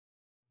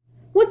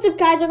What's up,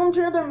 guys? Welcome to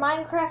another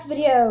Minecraft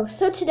video.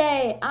 So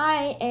today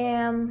I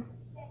am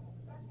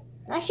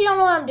actually don't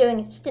know what I'm doing.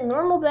 It's just a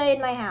normal day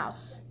in my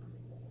house.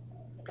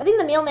 I think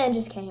the mailman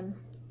just came.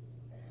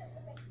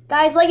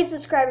 Guys, like and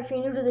subscribe if you're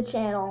new to the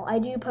channel. I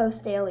do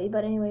post daily,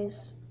 but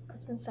anyways,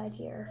 what's inside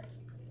here?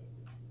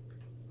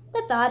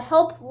 That's odd.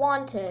 Help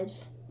wanted.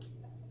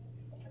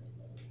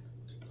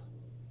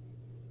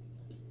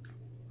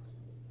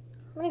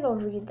 I'm gonna go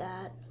read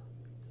that.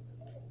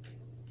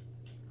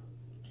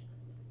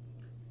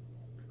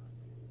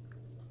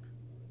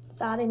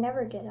 It's odd. I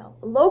never get help.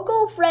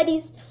 Local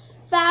Freddy's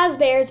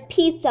Fazbear's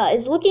Pizza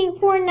is looking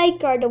for a night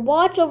guard to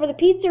watch over the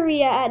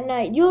pizzeria at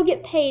night. You'll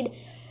get paid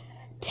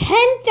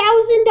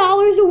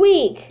 $10,000 a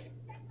week.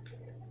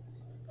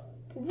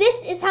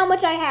 This is how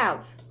much I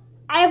have.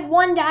 I have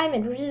 1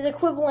 diamond, which is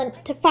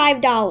equivalent to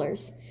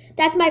 $5.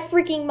 That's my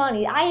freaking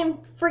money. I am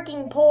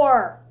freaking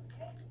poor.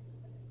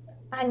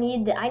 I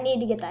need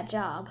to get that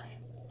job.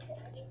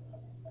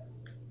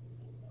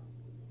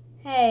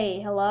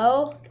 Hey,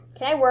 hello?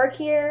 Can I work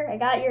here? I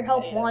got your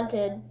help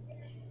wanted.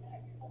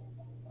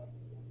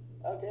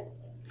 Okay,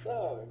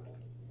 so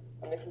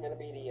I'm guessing gonna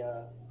be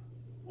the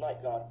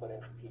night guard for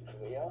this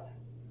pizzeria.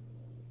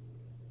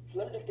 So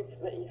let me just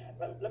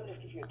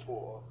give you a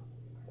tour.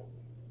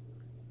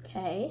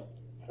 Okay.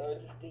 So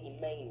this is the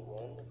main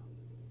one.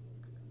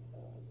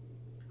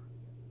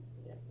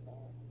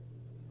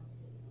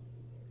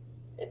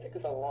 It took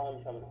us a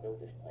long time to build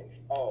this place.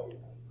 Oh,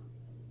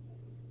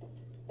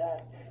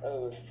 that's a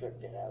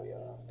restricted area.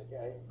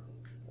 Okay.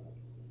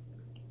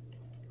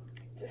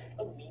 Just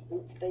a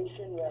reboot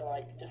station where,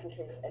 like, just in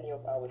case any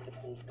of our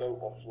systems go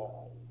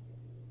offline.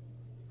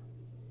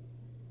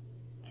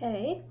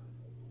 Okay.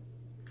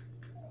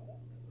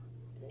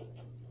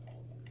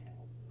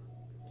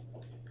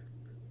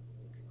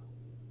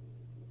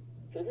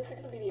 So this is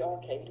gonna be the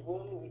arcade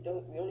room. We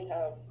only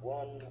have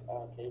one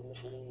arcade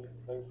machine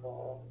so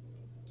far.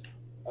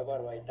 Oh, by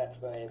the way, that's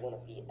where one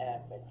of the air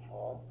vents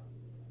are.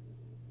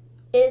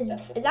 Is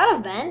that a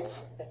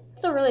vent?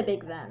 It's a really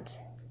big vent.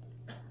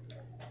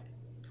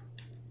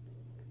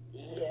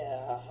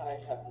 Yeah, I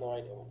have no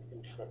idea what the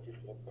constructors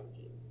were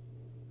thinking.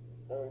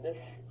 So this,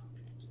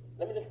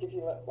 let me just give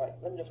you,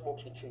 let me just walk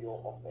you to your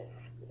office.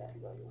 That's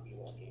where you'll be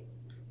working.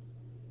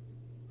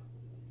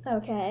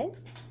 Okay.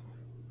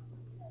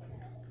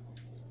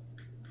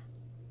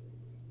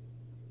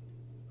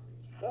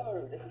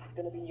 So, this is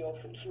going to be your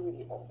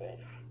security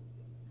office.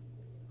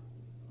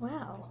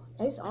 Wow,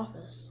 nice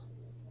office.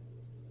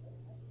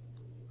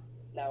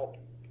 Now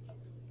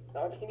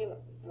I'm just thinking,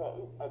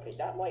 okay,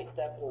 that might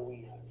several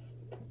reasons.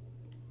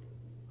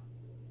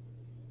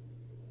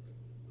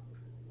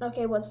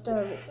 Okay, what's the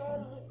For reason?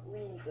 some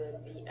reason,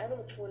 the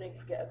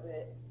animatronics get a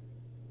bit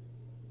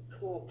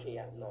talky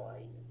at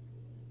night.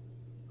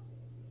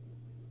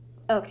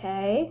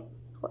 Okay.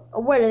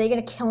 What, are they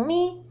gonna kill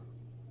me?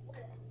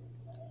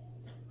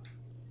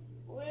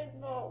 We're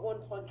not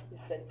 100%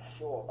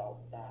 sure about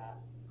that.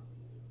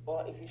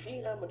 But if you see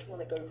an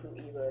animatronic go through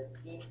either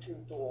these two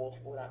doors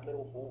or that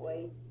middle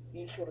hallway,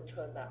 you sort of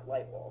turn that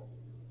light off.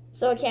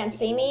 So it can't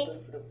see me? Go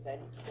through the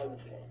vent, close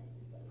it.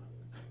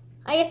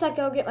 I guess I'll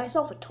go get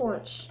myself a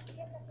torch.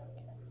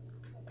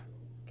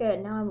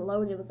 Good, now I'm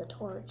loaded with a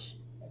torch.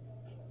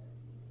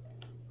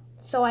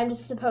 So I'm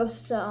just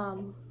supposed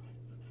to,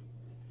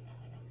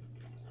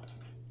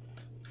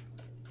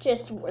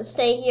 just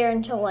stay here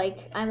until,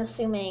 like, I'm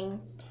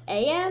assuming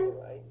AM?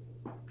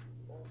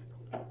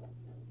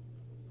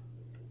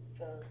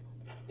 So,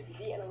 if you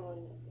see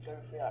anyone go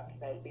through that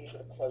vent, be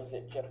sure to close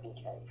it just in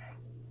case.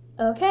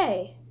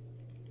 Okay.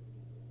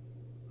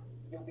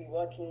 You'll be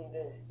working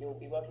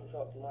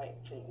throughout the night,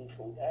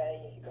 until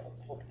day. If you've got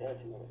a clock there,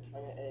 you know what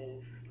time it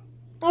is.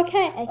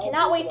 Okay, I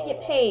cannot wait to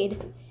get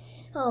paid.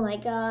 Oh my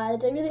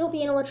god, I really hope the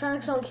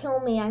animatronics don't kill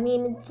me. I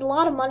mean, it's a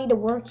lot of money to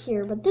work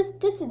here, but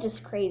this is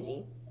just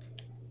crazy.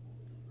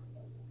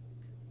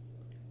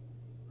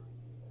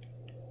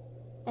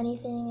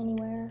 Anything,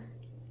 anywhere?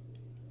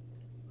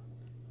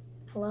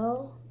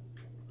 Hello?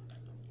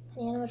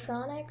 Any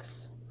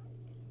animatronics?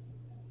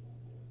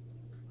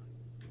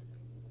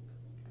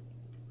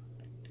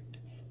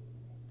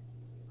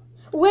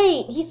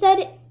 Wait, he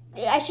said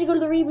I should go to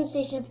the reboot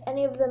station if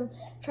any of them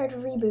try to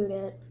reboot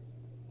it.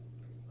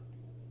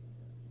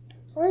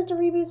 Where's the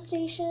reboot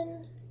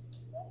station?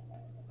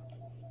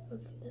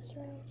 This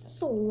room?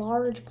 It's a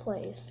large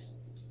place.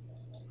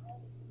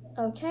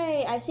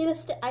 Okay, I see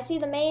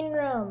the main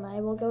room. I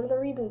will go to the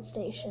reboot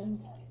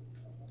station.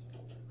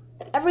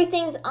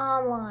 Everything's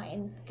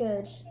online.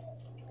 Good.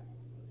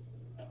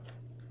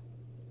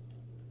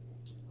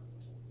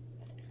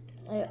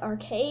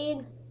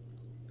 Arcade.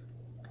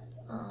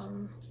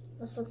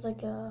 This looks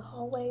like a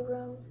hallway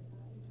room.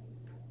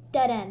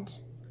 Dead end.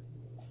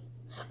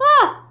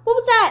 Ah! What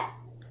was that?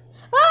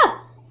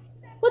 Ah!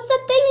 What's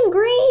that thing in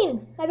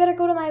green? I better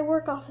go to my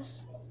work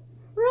office.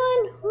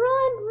 Run!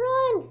 Run!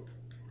 Run!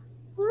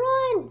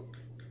 Run!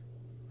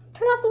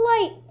 Turn off the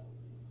light.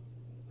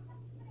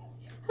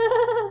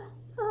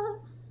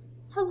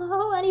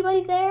 Hello?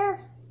 Anybody there?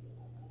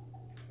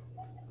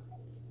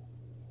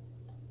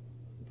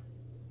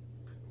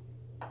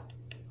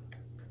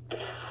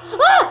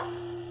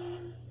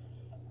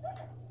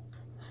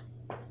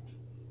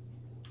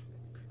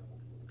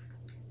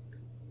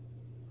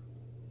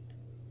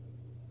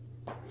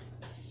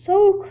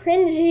 So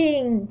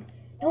cringing.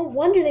 No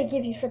wonder they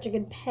give you such a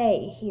good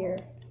pay here.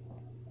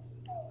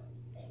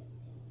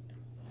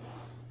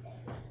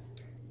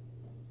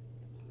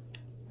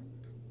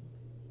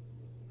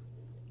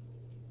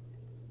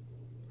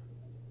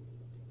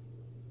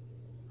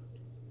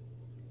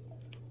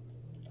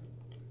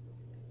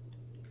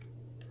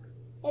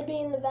 It'd be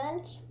in the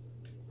vent.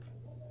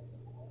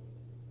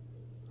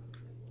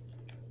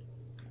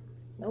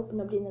 Nope,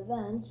 nobody in the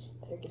vent.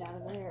 Better get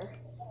out of there.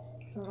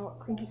 I don't know what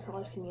creepy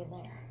crawlers can be in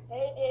there.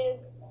 Hey, dude.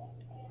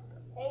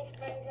 Hey,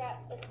 Springtrap.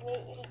 It's me,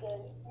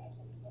 Egan.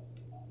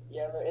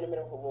 Yeah, we're in the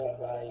middle of a role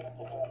play.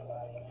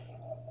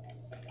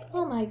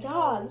 Oh my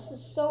god, this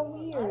is so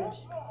weird.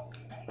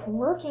 I'm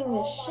working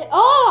this shit.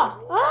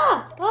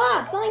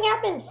 Oh! Something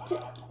happened to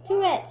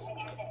it.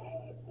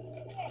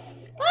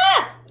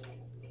 Ah!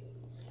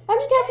 I'm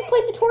just gonna have to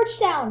place a torch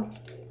down.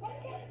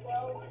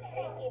 Well,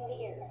 freaking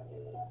here.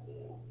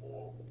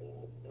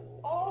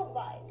 All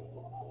right.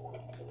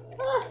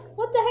 Ah,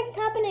 what the heck's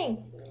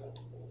happening?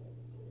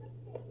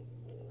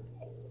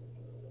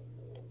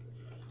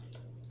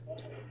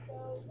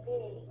 So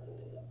big.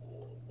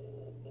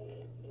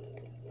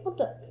 What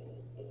the?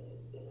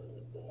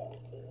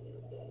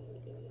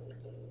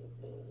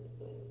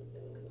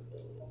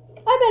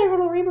 I better go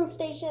to the reboot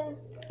station.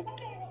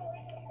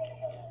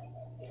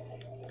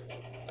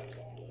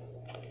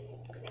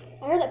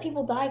 I heard that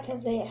people die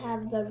because they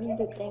have the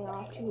reboot thing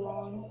off too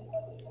long.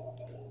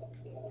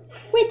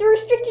 Wait, the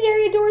restricted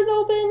area door is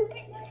open.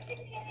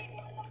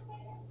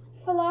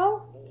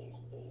 Hello?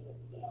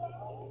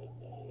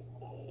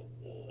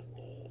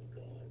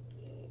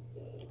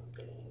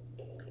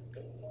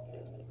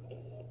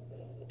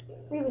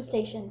 Reboot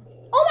station.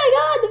 Oh my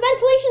god, the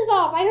ventilation's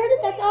off. I heard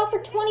that that's off for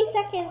 20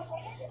 seconds.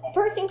 A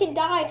person can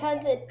die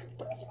because it...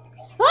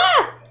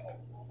 Ah!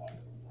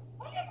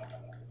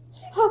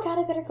 Oh god,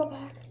 I better go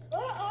back.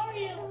 Where are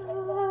you?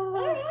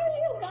 Where are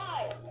you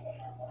guys?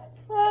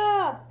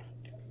 Ah!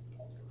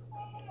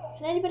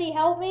 Can anybody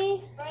help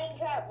me?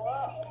 Springtrap,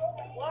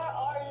 where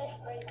are you,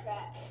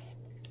 Springtrap?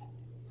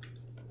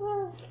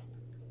 Ah.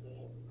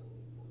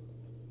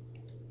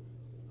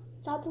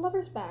 Saw the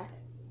lever's back.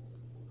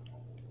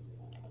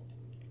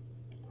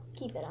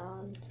 Keep it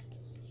on. Just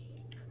to see.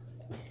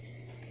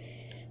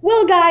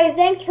 Well, guys,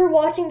 thanks for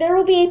watching. There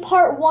will be a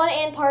part 1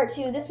 and part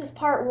 2. This is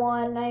part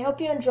 1. I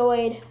hope you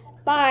enjoyed.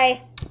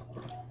 Bye.